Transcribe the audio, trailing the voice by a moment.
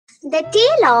The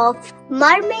tale of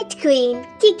Mermaid Queen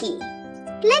Kiki.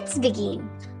 Let's begin.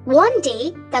 One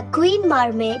day, the Queen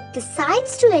Mermaid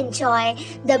decides to enjoy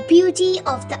the beauty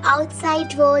of the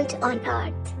outside world on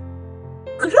Earth.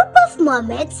 A group of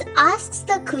mermaids asks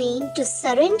the Queen to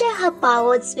surrender her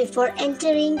powers before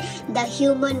entering the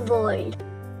human world.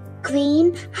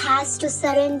 Queen has to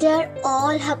surrender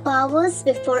all her powers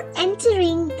before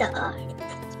entering the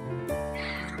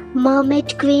Earth.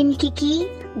 Mermaid Queen Kiki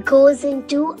goes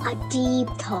into a deep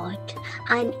thought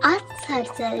and asks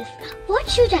herself, what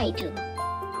should I do?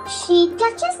 She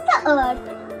touches the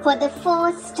earth for the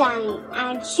first time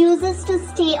and chooses to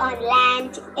stay on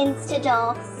land instead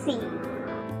of sea.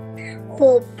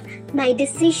 Hope my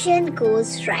decision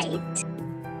goes right.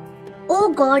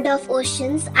 O God of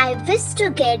oceans, I wish to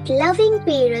get loving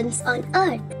parents on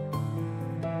earth.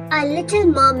 A little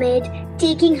mermaid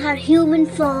taking her human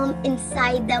form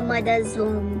inside the mother's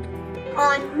womb.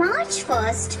 On March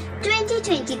 1st,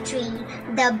 2023,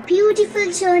 the beautiful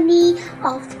journey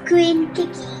of Queen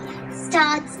Kiki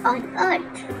starts on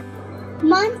Earth.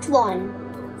 Month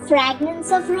 1.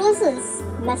 Fragrance of roses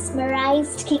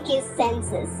mesmerized Kiki's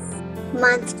senses.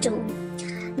 Month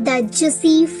 2. The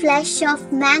juicy flesh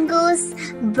of mangoes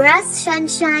brushed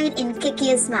sunshine in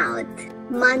Kiki's mouth.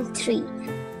 Month 3.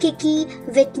 Kiki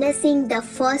witnessing the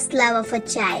first love of a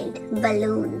child,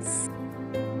 balloons.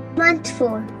 Month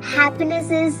 4.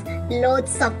 Happiness is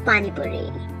loads of pani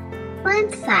puri.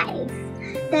 Month 5.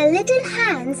 The little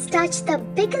hands touch the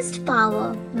biggest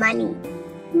power, money.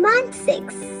 Month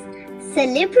 6.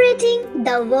 Celebrating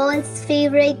the world's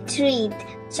favorite treat,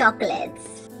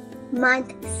 chocolates.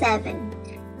 Month 7.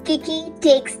 Kiki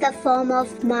takes the form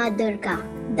of Ma Durga,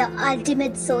 the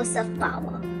ultimate source of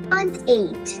power. Month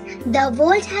 8. The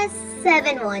world has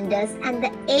 7 wonders and the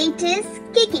 8th is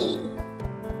Kiki.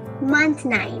 Month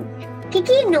 9.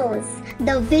 Kiki knows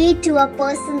the way to a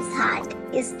person's heart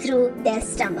is through their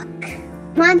stomach.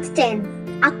 Month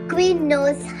 10. A queen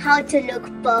knows how to look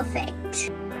perfect.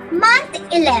 Month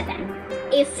 11.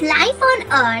 If life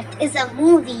on earth is a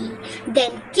movie,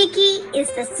 then Kiki is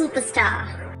the superstar.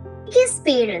 Kiki's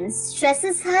parents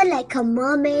dresses her like a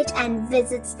mermaid and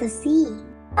visits the sea.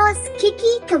 Because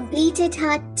Kiki completed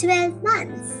her 12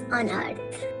 months on earth.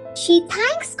 She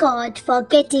thanks God for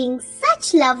getting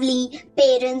such lovely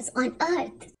parents on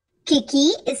earth.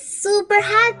 Kiki is super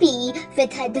happy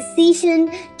with her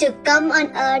decision to come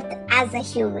on earth as a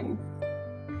human.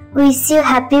 Wish you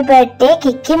happy birthday,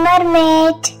 Kiki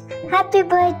Mermaid. Happy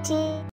birthday.